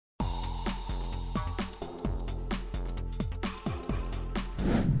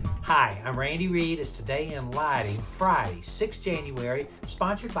Hi, I'm Randy Reed. It's Today in Lighting, Friday, 6 January,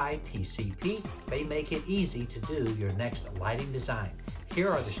 sponsored by TCP. They make it easy to do your next lighting design. Here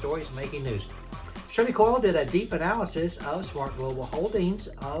are the stories making news. Shirley Coyle did a deep analysis of Smart Global Holdings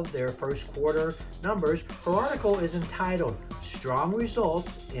of their first quarter numbers. Her article is entitled, Strong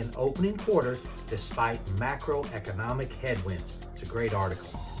Results in Opening Quarter Despite Macroeconomic Headwinds. It's a great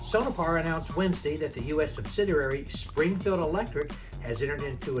article. Sonepar announced Wednesday that the U.S. subsidiary Springfield Electric has entered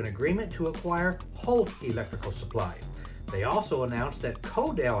into an agreement to acquire Holt Electrical Supply. They also announced that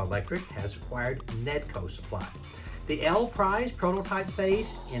Codell Electric has acquired Nedco Supply. The L Prize prototype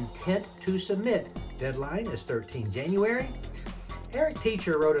phase intent to submit deadline is 13 January. Eric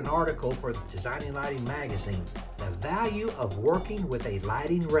Teacher wrote an article for Designing Lighting magazine, The Value of Working with a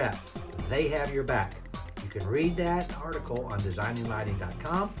Lighting Rep. They have your back. You can read that article on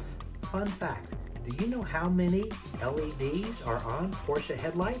designinglighting.com. Fun fact, do you know how many LEDs are on Porsche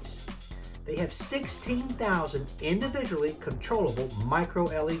headlights? They have 16,000 individually controllable micro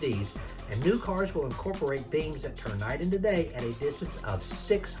LEDs, and new cars will incorporate beams that turn night into day at a distance of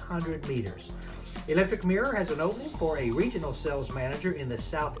 600 meters. Electric Mirror has an opening for a regional sales manager in the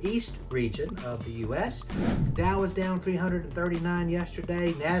southeast region of the U.S. Dow was down 339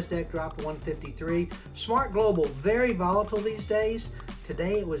 yesterday. NASDAQ dropped 153. Smart Global, very volatile these days.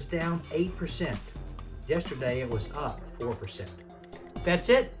 Today it was down 8%. Yesterday it was up 4%. That's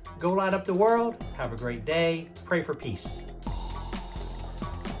it. Go light up the world. Have a great day. Pray for peace.